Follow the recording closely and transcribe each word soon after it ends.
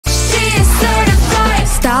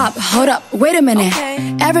hold up, wait a minute.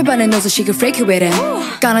 Everybody knows that she can freak you with it.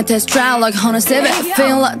 Gonna test drive like Honda Civic.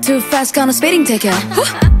 Feel like too fast, gonna speeding ticket.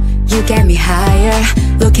 You get me higher.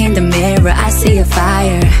 Look in the mirror, I see a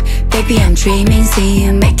fire. Baby, I'm dreaming, see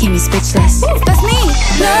you making me speechless. That's me.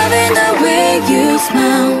 Loving the way you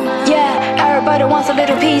smile. Yeah, everybody wants a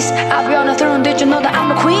little piece. I'll be on the throne, did you know that I'm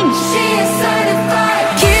the queen? She is certified.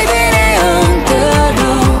 Keeping it on the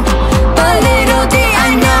low, but